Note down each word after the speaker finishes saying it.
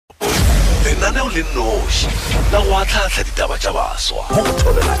lenaneo le noši la go ahlahla ditaba tša baswa mo go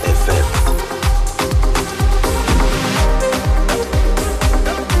Thobela FM.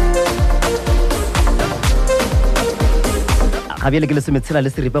 Gabiele ke le semetshela le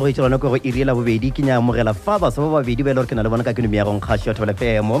seripa go itšela nako go iriela bobedi ke nya amogela fa baswa ba babedi ba ile gore ke na le bona ka ke nomi ya go nkgašo ya Thobela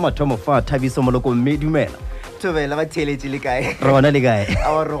FM mo mathomo fa Thabiso moloko mme dumela Thobela ba theletše le kae re bona le kae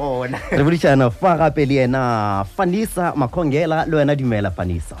a re gona re bodišana fa gape le yena Fanisa Makongela le wena dumela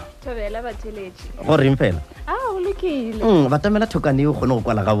Fanisa Thobela ba theletše go reng fela o lokile batamela thokane o kgone go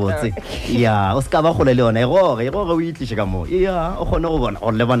kwala ga botse ya o se ka ba gole le yona e goge o itliše ka mo ya o kgone go bona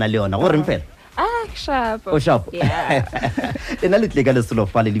go le bona le yona go reng fela sharp o sharp yeah ena le tle ka le selo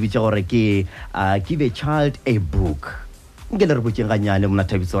fa le bitša gore ke give a child a book nke le re botseng ga nyane mona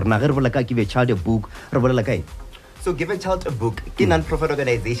Thabiso rena ge re bolela ka give a child a book re bolela kae So Give a Child a Book ke non-profit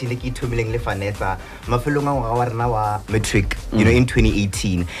organization le ke ithomileng le Vanessa mafelong a ngwaga wa rena wa matric you know in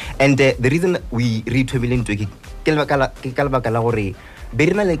 2018 and the reason we re-ithomileng ke ka lebaka la gore be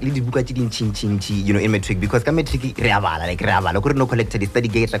re na le dibuka tse dintšintšintši you know in matric because ka matric re a bala kore no collected the study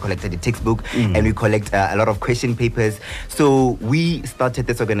guide, collected the textbook and we collect a lot of question papers. So we started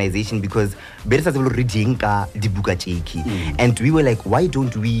this organization because be re sa tsebe re ding ka dibuka tšeki and we were like, why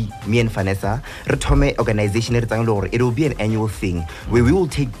don't we, me and Vanessa, re thome organization re tsang le gore it will be an annual thing where we will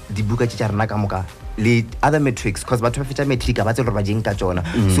take dibuka tše tša rena ka moka le other metrics because batho ba fetša matric ba tse gore ba jeng ka tsona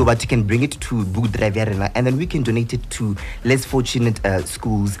so but you can bring it to book drive ya rena and then we can donate it to less fortunate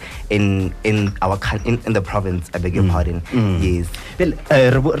schools in the province. I beg your pardon. Yes. Well,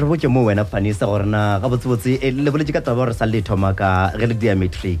 re botse mo wena Fanisa gore na ga botsebotse le boletse ka taba gore sa le thoma ka ge le dia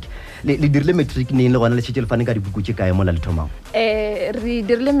matric le dirile matric ne le gona le tšhetse le fane ka dibuku tše kae mo la le thomang re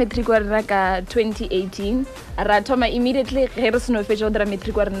dirile matric wa rena ka 2018 ra thoma immediately ge re seno fetša go dira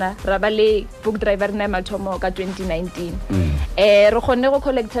matric wa rena ra ba le book drive rena mathomo ka 2019 re kgonne go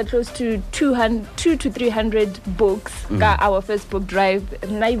collecta close to 200 to 300 books ka our first book drive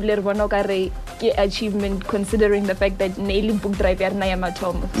rena ebile re bona ka re ke achievement considering the fact that ne le book drive ya rena ya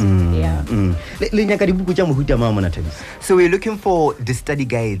mathomo le nyaka dibuku tša mohuta ma mona Thabiso So we're looking for the study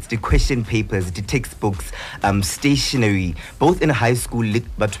guides, the question papers, the textbooks, stationery, both in high school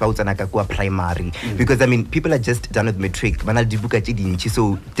but primary. Because I mean, people are just done with matric.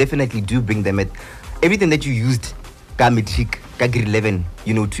 So definitely do bring them at everything that you used ka matric ka grade 11,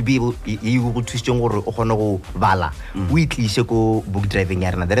 you know, to be able to show vala. We ko book driving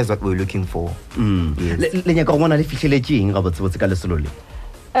yarna. That is what we're looking for. le nyaka go bona le fitlheletseng ga botsebotse ka lesolo le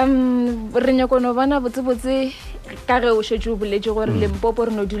re nyako no bona botsebotse ka ge o šetse o boletse gore Limpopo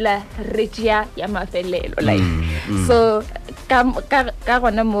re no dula re tšea ya mafelelo like so ka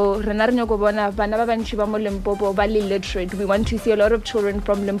gona mo rena re nyako bona bana ba bantši ba mo Limpopo ba le literate. We want to see a lot of children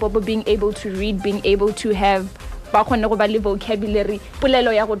from Limpopo being able to read, being able to have ba kgone go ba le vocabulary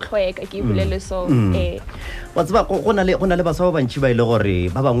polelo ya go tlhoeka ke bolele so wa tseba go na le baswa ba bantši ba ile gore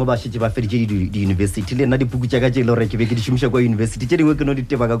ba bangwe ba šetse ba feditše di-university le nna dipuku tša ka tše le gore ke be ke di šomiša kwa university tše dingwe ke no di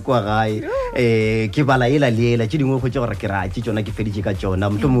teba ka kwa gae ke bala ela le ela tše dingwe go tše gore ke ra tše tšona ke feditše ka tšona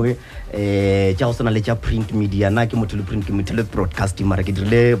mohlomongwe tša go swana le tša print media na ke motho le print ke motho le broadcasting mara ke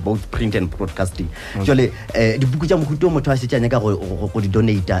dirile both print and broadcasting jole dipuku tša mohuta o motho a šetša nyaka go di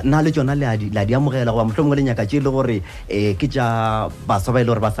donata nna le tšona la di amogela goba mohlomongwe le nyaka tše le gore ke tša baswa ba ile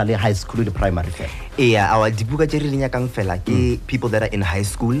gore ba sa le high school le primary fela our dibuka tše re di nyakang fela ke people that are in high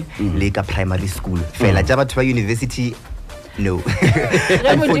school le ka primary school fela tša batho ba university no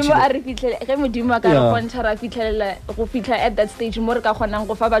ge modimo a ka re kgontšha ra fitlhelela go fitlha at that stage mo re ka kgonang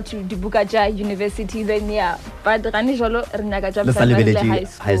go fa batho dibuka tša university then yeah but gane jalo re nyaka tša primary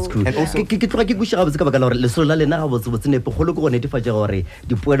high school ke tloga ke kuša gabotse ka baka la gore lesolo la lena gabotsebotse nepo kgolo ke go netefatša gore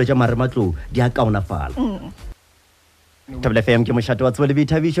dipoelo tša Marematlou di a kaonafala Thobela FM ke mošato wa tswele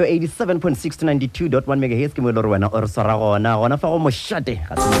Thabiso 87.6 to 92.1 MHz ke mo le re wena o re swara gona fa go mošate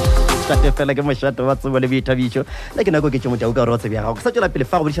ga se mošate fela ke mošato wa tswele Thabiso le ke nako ke tšo motšao ka gore o tsebja gago ke sa tšwela pele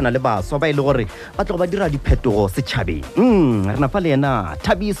fa go bodišana le baswa ba ile gore ba tlo ba dira diphetogo setšhabeng re na fa le yena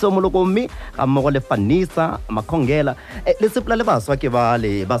Thabiso moloko mme ga mmogo le Fanisa Makongela le sepela le baswa ke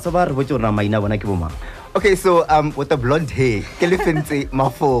bale baswa ba re botse gore na maina bona ke bomang Okay, so with the blonde hair, Kelefente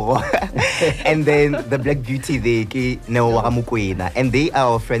Maforo, and then the black beauty there, Neo Waramukwena, and they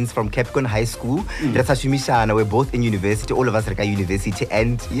are our friends from Capcom High School. Rasashimishana, we're both in university, all of us are at university,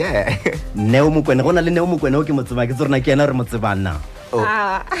 and yeah. Neo Mukwena, Neo Mukwena, okay, Motsubaki, Zorna Kena, Motsubana.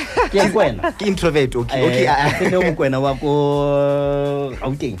 Ki introvert, okay. Neo Mukwena, Wako,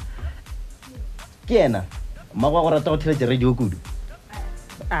 okay. Kiena, Mawa Rata Radio Good.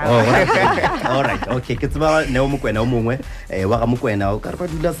 All right okay ke tseba Neo Mokwena o mongwe wa ga Mokwena o ka re ba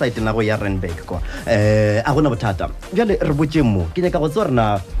dula site na go ya Randburg kwa a gona bothata jale re botse mo ke nyaka go tswa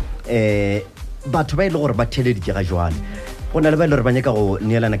rena batho ba ile gore ba theleditse ga jwane go na le ba ile gore ba nyaka go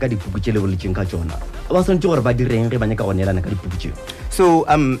neelana ka dipuku tse le boletseng ka tsona ba swantse gore ba direng ge ba nyaka go neelana ka dipuku tseo. So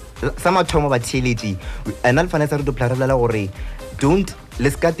some mathomo ba theletše nna le fanetsa re dopolarelela gore don't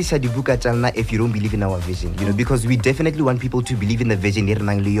let's katisha dibuka tjana if you don't believe in our vision, you know, because we definitely want people to believe in the vision ye re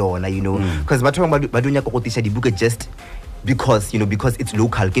nang le yona, you know, because batho ba dunya go tisha dibuka just because, you know, because it's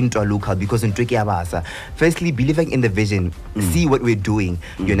local, local, because in Turkey abasa. Firstly, believing in the vision, see what we're doing,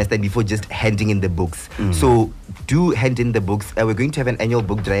 you understand, before just handing in the books. So do hand in the books. We're going to have an annual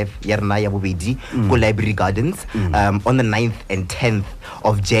book drive, Yarna Yabubedi, go Library Gardens, on the 9th and 10th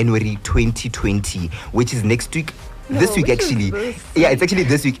of January 2020, which is next week. This week actually, yeah, it's actually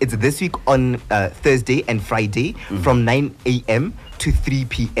this week. It's this week on Thursday and Friday from 9 a.m. to 3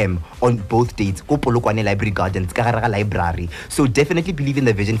 p.m. on both dates. Go Polokwane Library Gardens, Kagaraga Library. So definitely believe in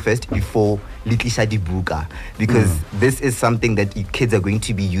the vision first before Litlisha Dibuka, because this is something that kids are going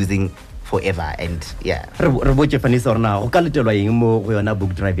to be using forever. And yeah. Book drive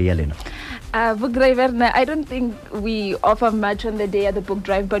book drive, I don't think we offer much on the day of the book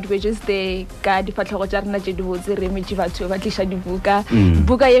drive, but we're just there.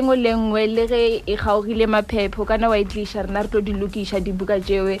 Buka yengo lengwe le ge e kgaogile maphepho kana wa itlisha rena re tlo di lokisha dibuka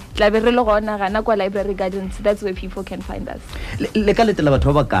jewe tla be re le gona gana kwa Library Gardens. That's where people can find us. Le ka letela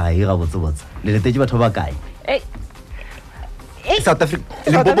batho ba kae ga botsebotse le letetse batho ba kae? South Africa,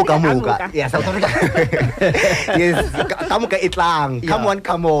 Limpopo Kamuka. Yeah, South Africa. Yes, Kamuka itlang. Come on,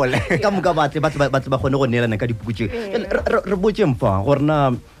 come on. Kamuka ba kgone go neelana ka dipuku tse. Re botse Mpha gore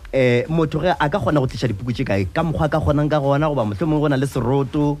na motho ge a ka kgona go tlisha dipuku tse kae ka mokgwa ka kgonang ka gona go ba mohlomong go na le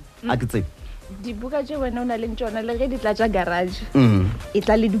seroto a ke tse dibuka tse wena o na leng tsona le ge di tla tsa garage e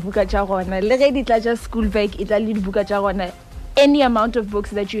tla le dibuka tsa gona le ge di tla tsa school bag e tla le dibuka tsa gona. Any amount of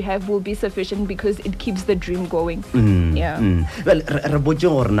books that you have will be sufficient because it keeps the dream going. Yeah. Well, re botse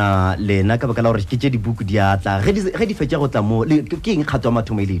gore na lena ka baka la gore ke tse dibuku di atla ge di fetša go tla mo ke eng kgatwa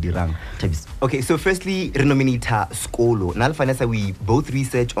mathomo ile dirang Thabis? Okay, so firstly, renominata skolo. Nal Vanessa, we both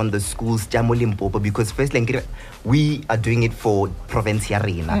research on the schools Jamo Limpopo because firstly we are doing it for Provincia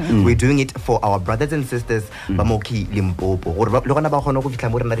Rena. We're doing it for our brothers and sisters Bamoki Limpopo.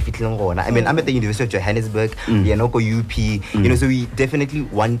 I mean, I'm at the University of Johannesburg, Yanoko UP. You know, so we definitely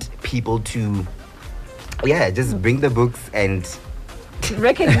want people to, yeah, just bring the books and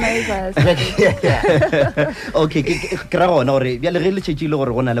recognize us. Okay, kra gona gore bia le re le tshetse le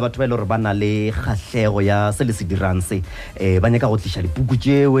gore gona le batho ba ile gore bana le kgatlhego ya se le se dirang se ba nyaka go tlisha dipuku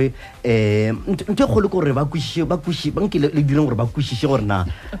tsewe ntwe kgolo gore ba kushi ba nkile le direng gore ba kushishe gore na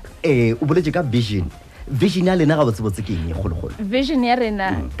o boletse ka vision ya lena ga botsebotse ke eng kgologolo vision ya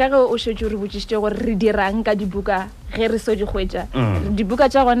rena ka ge o shetse re botsitse gore re dirang ka dibuka ge re so di hwetša dibuka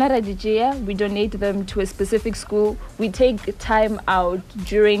tša gona ra di tšea we donate them to a specific school. We take time out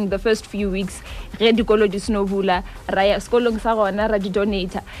during the first few weeks ge dikolo di seno bula ra ya sekolong sa gona ra di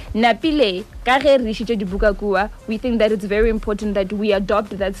donata napile ka ge re šitše dibuka kua. We think that it's very important that we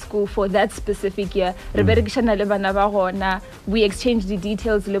adopt that school for that specific year. Re berekišana le bana ba gona, we exchange the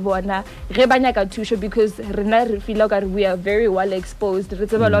details le bona ge ba nyaka thušo because rena re feel like we are very well exposed. Re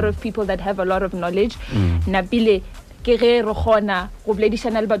tseba a lot of people that have a lot of knowledge napile ke ge re gona go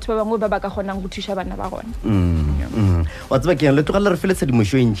bledišana le batho ba bangwe ba ba ka gonang go thuša bana ba gona. Wa tseba ke le tlogela re feletse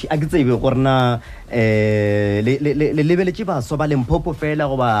dimoshoentši a ke tsebe gore na le lebeletše baswa ba Limpopo fela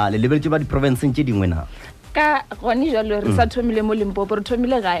goba le lebeletše ba di-provinceng tše dingwe na ka gone jalo re sa thomile mo Limpopo re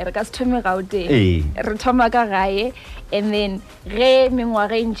thomile gae re ka se thome Gauteng re thoma ka gae and then ge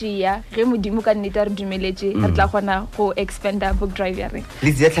mengwaga e ntši ya ge modimo ka nnete a re dumeletše re tla kgona go expand our book drive ya rena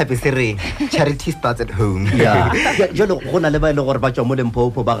le tsia tlhape se re charity starts at home. jalo go na le ba ile gore ba tswa mo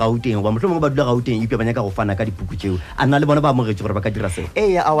Limpopo ba Gauteng ba mohlomong ba dula Gauteng ipe ba nyaka go fana ka dipuku tšeo a nna le bona ba amogetše gore ba ka dira seo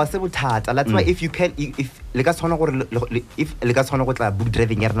a wa se bothata that's why if you can if le ka tshwana gore if le ka tshwana go tla book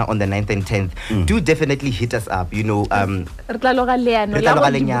driving ya rena on the 9th and 10th do definitely hit us up, you know. Re tla loga leano la go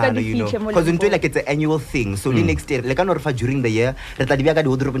dibuka di fitlhe mo because into like it's an annual thing, so the next year le ka no re fa during the year re tla di bia ka di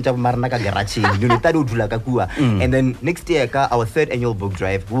wardrobe tša marana ka garage you know ta do dula ka kua and then next year ka our 3rd annual book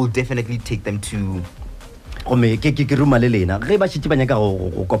drive we'll definitely take them to me ke ruma le lena ge ba tšitše ba nyaka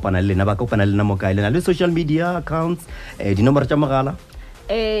go kopana le lena ba kopana le lena mo kae lena le social media accounts dinomoro tša mogala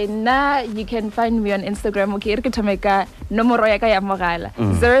na you can find me on Instagram. Okay, re ke thome ka nomoro ya ka ya mogala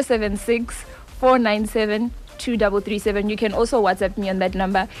 076-497-2337. You can also WhatsApp me on that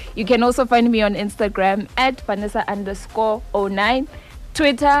number. You can also find me on Instagram at Vanessa_09,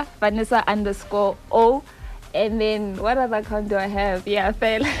 Twitter Vanessa_O, and then what other account do I have? Yeah,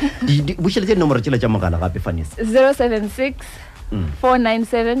 fail.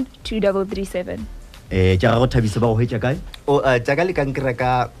 076-497-2337. ja go Thabiso ba go hwetša kae jaaka le kankera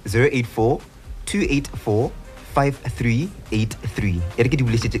ka 084-284-5383 e re ke di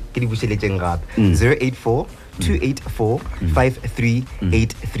bušeletšeng gape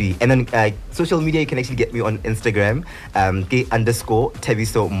 084-284-5383 and then social media you can actually get me on Instagram ke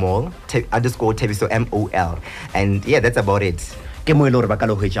 _Thabiso Mall _Thabiso MOL and yeah that's about it. ke mo e le gore ba ka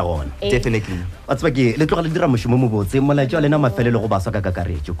le hwetša gona Definitely. wa tseba ke le tloga le dira mošomo mo botse molaetša wa lena mafelelo go baswa ka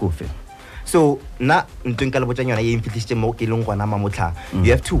kakaretšo kofe So na ntwe nka le botsa yona ye mfitlisitse mo ke leng gona mamotla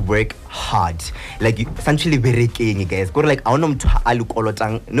you have to work hard like you essentially berekeng guys go like a ona motho a le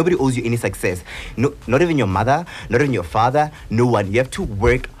kolotang nobody owes you any success no, not even your mother not even your father no one you have to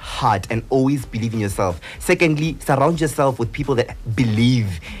work hard and always believe in yourself. Secondly surround yourself with people that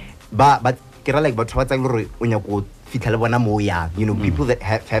believe but kera like batho ba tsa gore o nyako fitlhela bona mo yang you know people that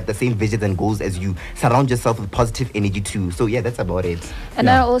have the same visions and goals as you. Surround yourself with positive energy too. So yeah that's about it. And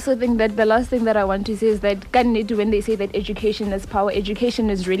I also think that the last thing that I want to say is that when they say that education is power, education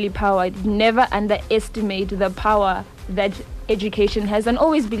is really power. Never underestimate the power that education has, and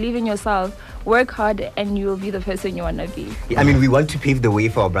always believe in yourself, work hard, and you'll be the person you want to be. I mean we want to pave the way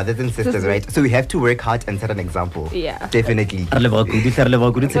for our brothers and sisters right, so we have to work hard and set an example. Yeah, definitely. re leboga kudu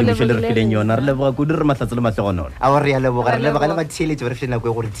tshedimošo le re fileng yona re leboga kudu re mahlatse le matlegonolo a re a leboga re leboga le batheletše ba re fela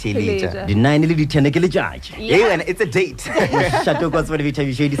go gore theletša di-9 le di-10 ke letšatši hey and it's a date. Mphato kwa tswele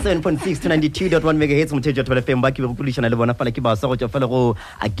vithabisho 87.6 to 92.1 megahertz mothejo wa FM ba ke be go pulišana le bona fela ke baswa go tšwa fela go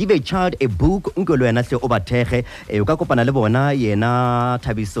a give a child a book nke le wena hle o ba thege o ka kopana le bona yena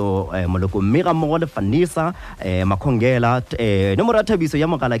Thabiso moloko mme ga mmogo le Fanisa Makhongela nomoro ya Thabiso ya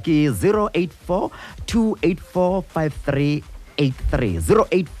mogala ke 084-284-5383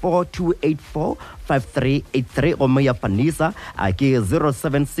 084-284-5383 gomme ya Fanisa ke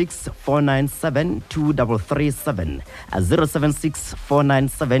 076-497-2337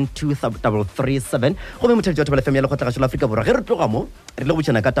 076-497-2337 gomme motheletši wa Thobela FM ya lekgotla la Afrika Borwa ge re tloga mo re le go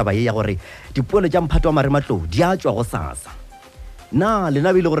tšhena ka taba ye ya gore dipoelo tša Mphato wa Marematlou di a tšwa go sasa na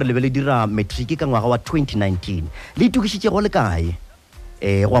lena be le gore le be le dira matric ka ngwaga wa 2019 le itukišitše go le kae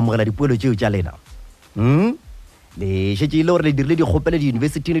go amogela dipoelo tšeo tša lena le šetše ile gore le dirile dikgopele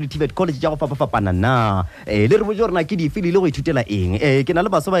di-university le di-TVET college tša go fapafapana na le re botse gore na ke dife le ile go ithutela eng ke na le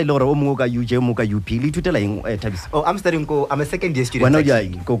baswa ba e le gore o mongwe ka UJ o mongwe ka UP le ithutela eng Thabiso? I'm a second year student.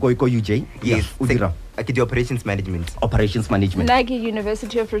 Wena ko UJ? Yes, o dira ke di operations management. Nike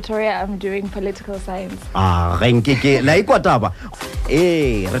University of Pretoria, I'm doing political science. Ge nkeke la ikwa taba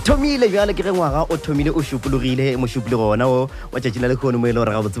re thomile bjale ke ge ngwaga o thomile o šupologile mošupole gona o wa tšatši la lekgono mo e le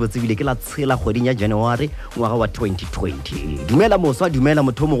gore ga botsebotsebile ke la tshela kgweding ya January ngwaga wa 2020 dumela moswa dumela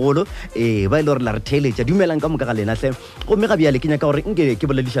motho mogolo ba e le gore la re theeletša dumelang ka moka ga lena hle gomme ga bjale ke nyaka gore nke ke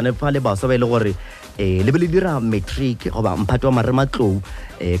boledišane fa le baswa ba e le gore le be le dira matric goba Mphato wa Marematlou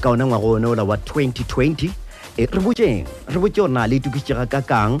ka ona ngwaga one ola wa 2020 re botse gore na le itukišitše ga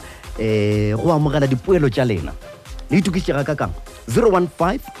kakang go amogela dipoelo tša lena le itukišitše ga kakang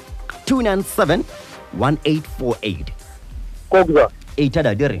 015-297-1848 kokza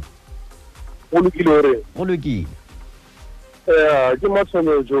tada di re go lokile re go lokile ke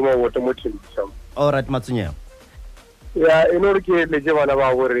matshwenyo jo ma wota mo television alright matshwenyego ya eno re ke letse bana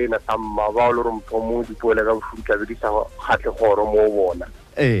ba go rena samma ba lo re motho mo dipoela ka bofuta be di sa gatle goro mo bona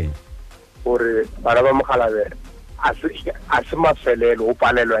gore bana ba mogalabe a se mafelelo o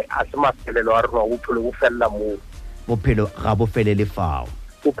palelwa a se mafelelo a rona bophelo bo fella mo bophelo ga bo felele fao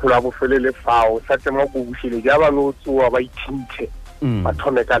bophelo a bo felele fao sa tsema go bušile ja ba no tsoa ba ithinthe ba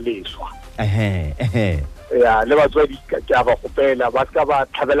thome ka leswa ya le batswadi ke a ba gopela ba ska ba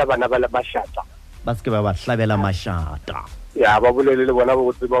tlhabela bana ba le bashata ba se ke ba hlabela mashata ya ba bolele le bona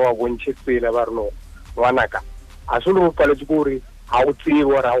ba tseba ba bontšhe tsela ba reno ngwanaka a se le go paletse gore ga o tsebe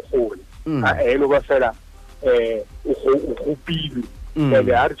gore ga o gole eno ba fela o gopile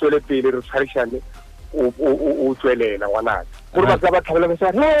ebe a re tswele pele re tshwarišane o tswelela ngwanaka gore ba ka ba tlhabela ba sa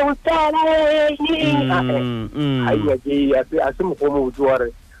o tsala a se mokgwa mo botse wa re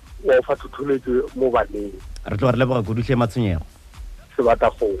wa fa thutholetse mo baneng re tlo re leboga kudutlhe matshwenyego sebata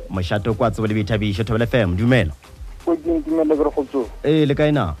go Mphato kwa tswele vithabisho Thobela FM dumela go dumela gore go tso le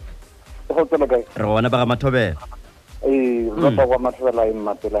kae na go tsela kae re bona ba ga Mathobela ba ba Mathobela e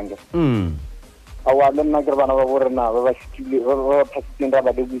matelanga a wa le nna ke bana ba borena ba ba shitile ba phasitseng ra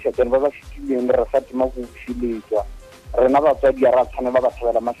ba le buša tsena ba ba shitileng re sa tima go bušiletswa rena batswadi ra tshwanela ba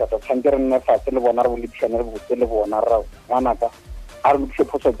tlhabela mashata tshwanetse re nne fatshe le bona re boledišane re botse le bona ra ngwanaka a re lokiše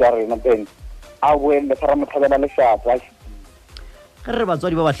phoso tša rena then a boele sa ra mo tlhabela lešata a šitile ge re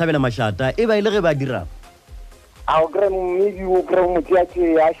batswadi ba ba hlabela mashata e ba ile ge ba dira a o kry maybe o kry motho ya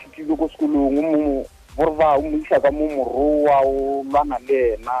ke a šitile ko sekolong gore ba o mo isa ka mo moroa o lwana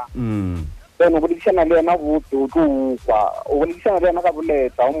le ena then o boledišana le yena botse o tlo kwa o boledišana le yena ka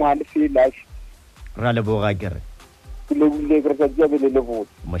boleta o moga le fela ra leboga kere ke lebile ke re sa dia bele le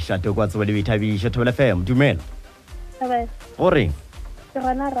botse Mphato kwa tswele bithabisha Thobela FM dumela Bye. gore Ke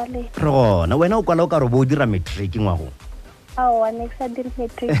gona rale. re gona wena o kwala o ka re bo dira matric ngwago Awa next dir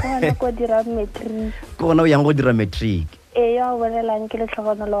matric gona ko dira matric. ke gona o yang go dira matric Yo bolelang ke le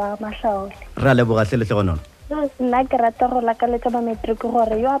tlhogonolo wa mahlaole. ra leboga tle le tlhogonolo Nna ke rata go lakaletsa ba matric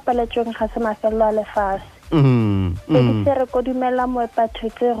gore yo apaletsweng ga se mafelo a lefase. Ke se re ko dumela mo Mphato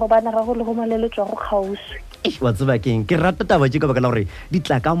go bana ga go le go maleletswa go kgauswi. wa tseba keng ke rata taba tse ka baka la gore di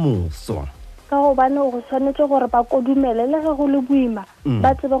tla ka moso Ka go bana go tshwanetse gore ba kodumele le ga go le buima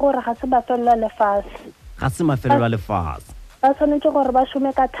ba tsebe gore ga se mafelo a lefase. ga se mafelo a lefase Ba tshwanetse gore ba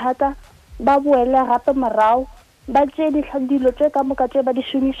šome ka thata ba boele gape morao ba tšee dilo tse ka moka tse ba di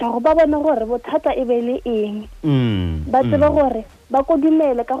šomišago ba bone gore bothata e be le eng ba tsebe gore ba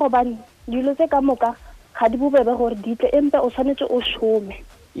kodumele ka gobane dilo tse ka moka ga di bobebe gore di tle empe o tshwanetse o šome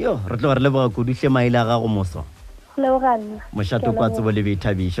yo re tlo re leboga kuduhle maile a gago moso go leboganna Mphato kwa tswele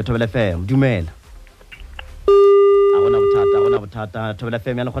bithabisha Thobela FM dumela a gona bothata Thobela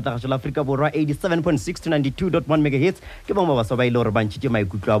FM ya lekgotla gašo la Afrika Borwa 87.6 to 92.1 MHz ke bangwe ba baswa ba ile gore ba ntšhitše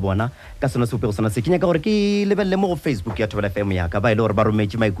maikutlo a bona ka sona sepego sona se kenya ka gore ke lebelele mo go Facebook ya Thobela FM ya ka ba ile gore ba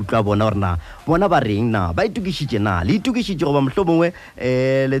rometše maikutlo a bona gore na bona ba reng na ba itukišitše na le itukišitše goba mohlho mongwe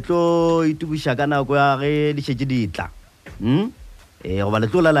le tlo itukiša ka nako ya ge di šetše ditla goba le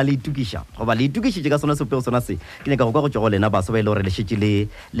tlo lala le itukiša goba le itukišitše ka sona sepego sona se ke nyaka go ka go tšwa go lena baswa ba ile gore le šetše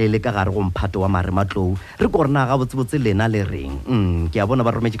le ka gare go Mphato wa Marematlou re ko gore na gabotsebotse lena le reng ke a bona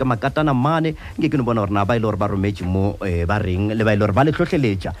ba rometše ka makatana mane nke ke no bona gore na ba ile gore ba rometše mo ba reng le ba ile gore ba le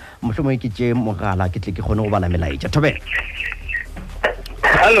tlhotlheletša mohlomongwe ke tše mogala ke tle ke kgone go bala melaetša Thobela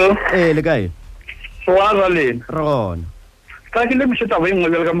Hello. le kae So wa lena. re gona Ka ke le msheta ba engwe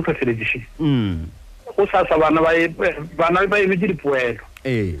bjale ka motlhotlheledisi. Go sa bana ba e be Dipoelo.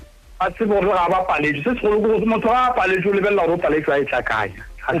 A tsebo re ga ba paletse se segolo go motho a paletse o lebella go paletse a e tlakanya.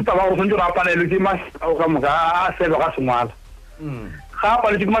 Ga se taba go sentse ra palelo ke mas ka moka a se ba sengwala. Ga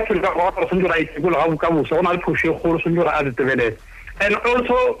paletse ke matsela ka go sentse ra itse go la ga bosa go na le phoshe go sentse ra a ditebelele. And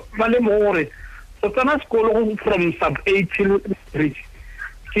also ba le more so tsana sekolo from sub 8 till reach.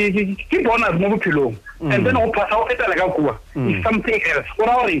 Ke bona mo bophelong. And then o pasa o etela ka kuwa. Is something else. Go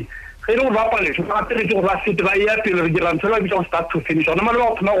ra re ge re ba paletse ba tere go ba sete ba ya pele re dira ntse ba bitsa start to finish ona mala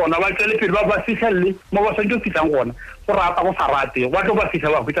ba thoma gona ba tlele pele ba fitlhelle mo ba sentse fitlang gona go rata go sa rate wa tlo ba fitlha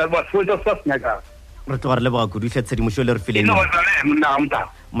ba fitla ba swetsa sa senyaka re tlo re leboga kuduhle tshedimošo le re fileng no mna mta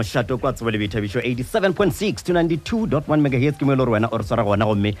Mphato kwa tswele bithabisho 87.6 to 92.1 MHz ke mo ile gore wena o re swara gona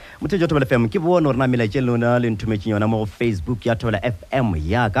gomme motho jo Thobela FM ke bone gore na melaetše lona le nthometseng yona mo Facebook ya Thobela FM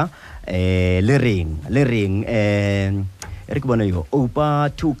ya ka le reng re ke bona yo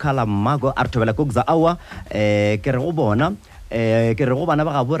opa to kala mago a re Thobela kokza awa ke re go bona ke re go bana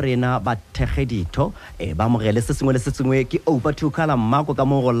ba ga bo rena ba thegeditho ba mogele se sengwe le se sengwe ke opa to kala mago ka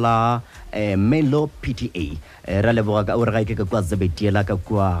mo go la Melo PTA ra leboga ka o re ga ke kwa Zebetiela ka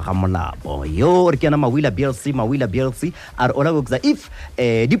kwa ga molabo yo re kena mawila BLC a re ola kokza if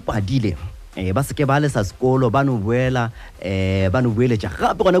di padile ba se ke ba le sa sekolo ba no boela tša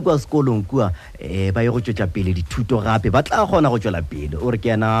gape gona kwa sekolong kua ba ye go tšwetša pele dithuto gape ba tla kgona go tšwela pele o re ke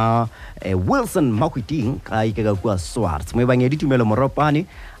yana Wilson Makwiting ka ike ka kua Swarts mo bang ye ditumelo moropane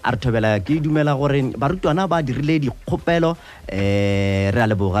a re Thobela ke dumela gore barutwana ba dirile dikgopelo re a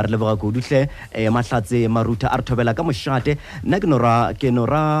leboga kuduhle mahlatse maruta a re Thobela ka mošate nna ke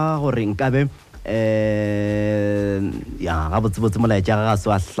nora gore nkabe ya gabotsebotse molaetša ga a se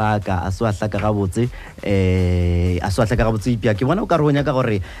wa hlaka gabotse ipia ke bona o ka re o nyaka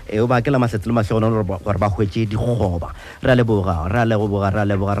gore o bakela mahletse le matlhogono gore ba hwetše dikgoba re a leboga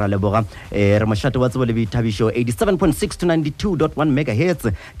re Mphato wa tsebo le bithabišo 87.6 to 92.1 MHz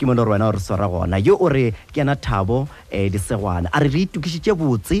ke mo le gore wena o re swara gona yo o re ke yana Thabo disegwana a re itukišitše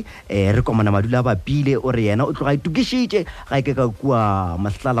botse re komana madula a bapile o re yena o tloga itukišitše ga e ke ka kua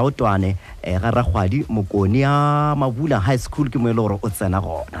mahlala o twane ga ragwadi mokoni ya Mabula High School ke mo ile gore o tsena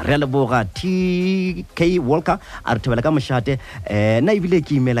gona re a leboga TK Walker a re Thobela ka mošate na ebile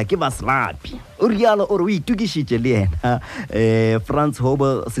ke imela ke baslapi o rialo o re o itukišitše le yena Franz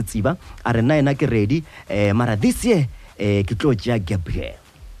Hobo Setsiba a re nna yena ke ready mara this year ke tlo tšea gap year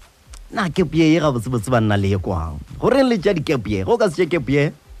na gap year ga botsebotse ba nna le kwang goreng le tšea di-gap year go ka se tšea gap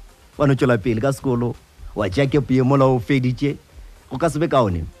year wa no tšwela pele ka sekolo wa tšea gap year mola o feditše go ka se be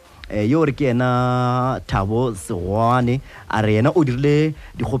kaone yo re ke yena Thabo Segwane a re yena o dirile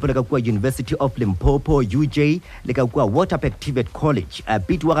dikgopelo ka kua University of Limpopo UJ le ka kua Waterberg TVET College a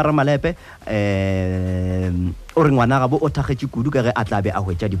bit wa ga Ramalepe o re ngwana ga bo o thagetse kudu ka ge a tlabe a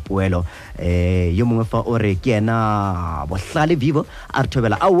hwetša dipoelo yo mongwe fa o re ke ena Bohlale Vivo a re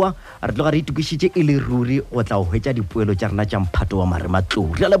thobela aowa re tloga re itukišitše e le ruri go tla go hwetša dipoelo tša rena tša Mphato wa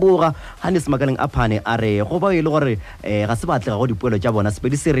Marematlou re a leboga Hannes Makaleng a phane a re go ba e le gore ga se batlega go dipoelo tša bona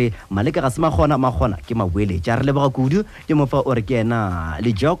sepedi se re Maleka ga se magona ke mabueletša re leboga kudu yo mongwe fa o re ke ena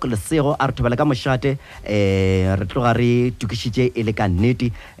Lejok Lesego a re thobela ka mošate re tloga re tukišitše e le ka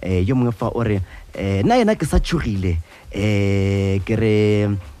nnete yo mongwe fa o re na yena ke sa tšhogile ke re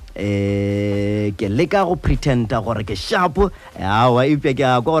ke leka go pretenda gore ke sharp awa ipya ke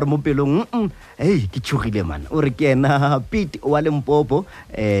a kwa gore mo pelong ke tšhogile man o re ke ena Pete wa Limpopo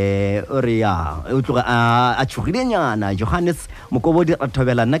o re ya o tloga a tšhogilenyana Johannes Mokobodi a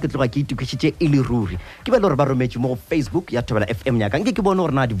thobela nna ke tloga ke itukišitše e le ruri ke ba le gore ba rometše mo go Facebook ya Thobela FM nyaka nke ke bone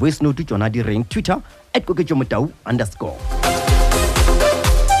gore na di voice note tsona di reng Twitter @koketšomotau_.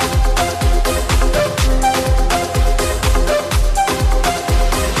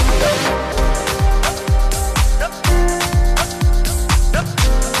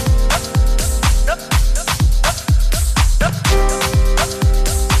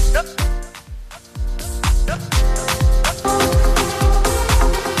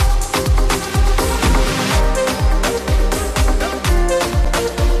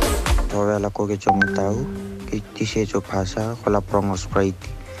 Ke Motau ke tišetšo phasa go la Prongo Sprite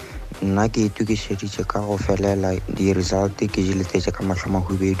nna ke itukišeditše ka go felela di result ke jiletše ka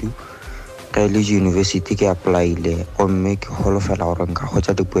mahlamahubedu ge le university ke applyile gomme ke holofela gore nka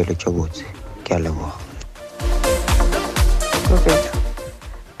hwetša dipoelo tše botse ke a leboga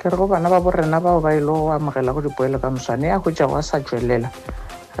ke re go bana ba borena bao ba ile go amogela go dipoelo ka moswane ya hwetša go a sa tšwelela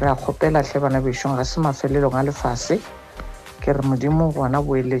re a kgopela hle bana bešong ga se mafelelong a lefase ke re modimo gona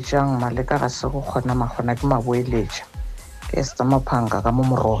boeletšang Maleka ga se go kgona magona ke maboeletša ke Esther Maphanga ka mo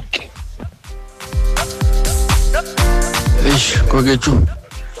Moroke koketšo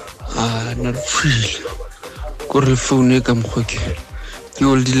na re tshwile ko re foune ka mokgoke ke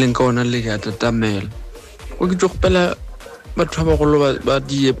oldileng ka ona le ka tatamela koketšo gopela batho ba bagolo ba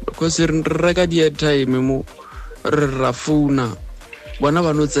die ko se re reka di-airtime mo re ra founa bona ba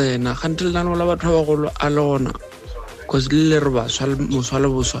no tsena gantelelano la batho ba bagolo a le gona because le re baswa moswa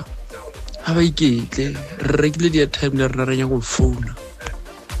le boswa ga ba iketle re rekile di-airtime le rena re nya go founa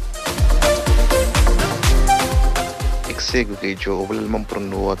exego ke jo o bolela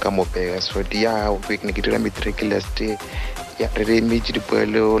mamprono wa ka mopega so dia o ke ne ke dira matric last ya re emetse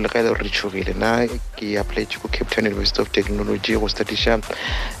dipoelo le ga re tšhogile na ke apply go Cape Town University of Technology go studisha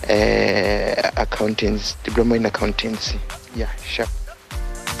accountants diploma in accountancy sure.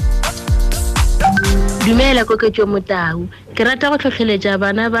 Dumela koketšo Motau ke rata go tlhotlheletša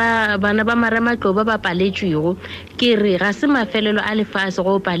bana ba Marematlou ba paletšwego ke re ga se mafelelo a lefase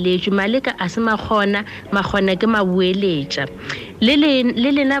go paletšwe Maleka a se magona ke mabueletša le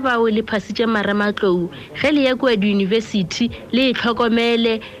lena bao le phasitše Marematlou ge le ya kua di-university le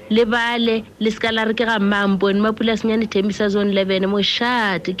itlhokomele le bale le ska la re ke ga Mampone Mapulasenyane Thembisa Zone 11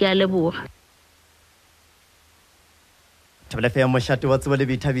 mošate ke a leboga Thobela FM mošate wa tsebo le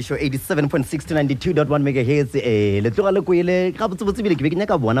boithabišo 87.6 to 92.1 megahertz le tloga le koele ga botsebotse bile ke be ke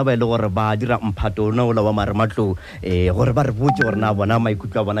nyaka bona ba ile gore ba dira Mphato ona ola wa Marematlou gore ba re botse gore na bona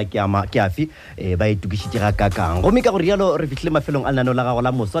maikutlo a bona ke afi ba itukišitše ga kakang gomme ka gore rialo re fihlile mafelong a lenaneo la gago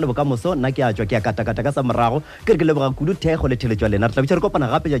la moso le bokamoso nna ke a tswa ke a katakata ka sa morago ke re ke leboga kudu thekgo le theletšwa lena re tla bitša re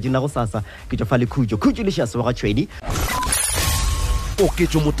kopana gape ja jina go sasa ke tswa fa le khutšo le šase wa ga tšhweni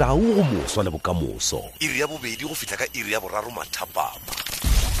Oketšo Motau go moswa le bokamoso iri ya bobedi go fihla ka iri ya boraro mathapama